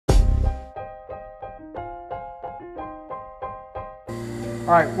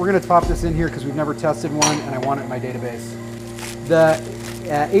All right, we're gonna pop this in here because we've never tested one and I want it in my database. The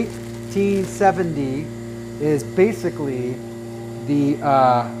 1870 is basically the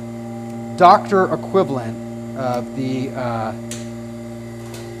doctor equivalent of the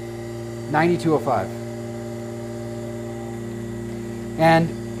 9205.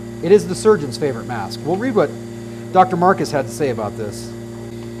 And it is the surgeon's favorite mask. We'll read what Dr. Marcus had to say about this.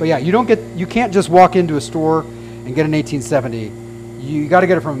 But yeah, you can't just walk into a store and get an 1870. You got to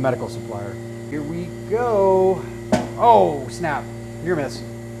get it from a medical supplier. Here we go. Oh, snap. Near miss.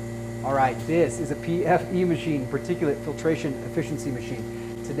 All right, this is a PFE machine, particulate filtration efficiency machine.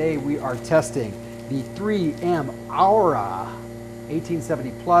 Today we are testing the 3M Aura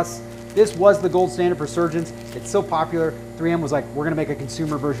 1870 Plus. This was the gold standard for surgeons. It's so popular. 3M was like, we're going to make a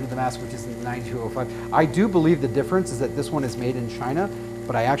consumer version of the mask, which is the 9205. I do believe the difference is that this one is made in China,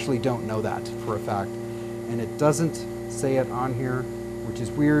 but I actually don't know that for a fact. And it doesn't say it on here, which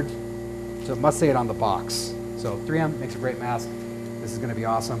is weird. So it must say it on the box. So 3M makes a great mask. This is going to be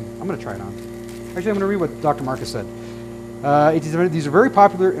awesome. I'm going to try it on. Actually, I'm going to read what Dr. Marcus said. 1870, these are very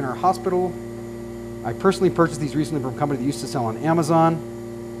popular in our hospital. I personally purchased these recently from a company that used to sell on Amazon.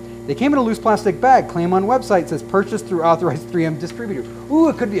 They came in a loose plastic bag. Claim on website says purchased through authorized 3M distributor. Ooh,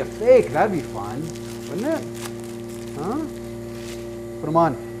 it could be a fake. That'd be fun, wouldn't it? Huh? Put them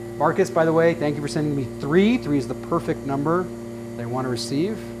on. Marcus, by the way, thank you for sending me 3. 3 is the perfect number that I want to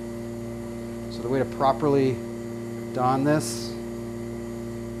receive. So the way to properly don this,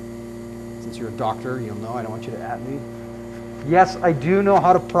 since you're a doctor, you'll know I don't want you to at me. Yes, I do know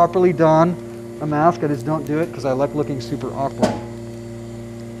how to properly don a mask. I just don't do it because I like looking super awkward.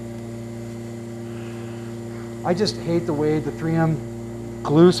 I just hate the way the 3M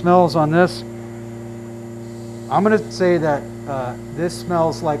glue smells on this. I'm going to say that this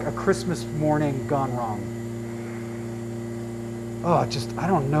smells like a Christmas morning gone wrong. Oh, just, I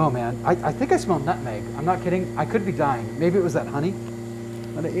don't know, man. I think I smell nutmeg. I'm not kidding. I could be dying. Maybe it was that honey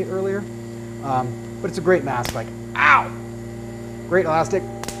that I ate earlier. But it's a great mask. Like, ow! Great elastic.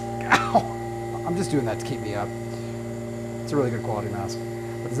 Ow! I'm just doing that to keep me up. It's a really good quality mask.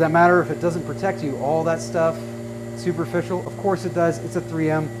 But does that matter if it doesn't protect you? All that stuff, superficial? Of course it does. It's a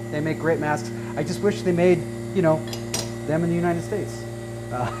 3M. They make great masks. I just wish they made, you know, them in the United States.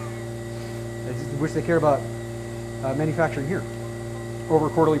 I just wish they cared about manufacturing here over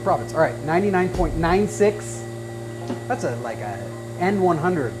quarterly profits. All right, 99.96. That's like a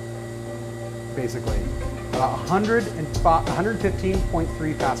N100, basically.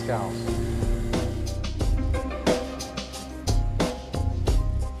 115.3 pascals.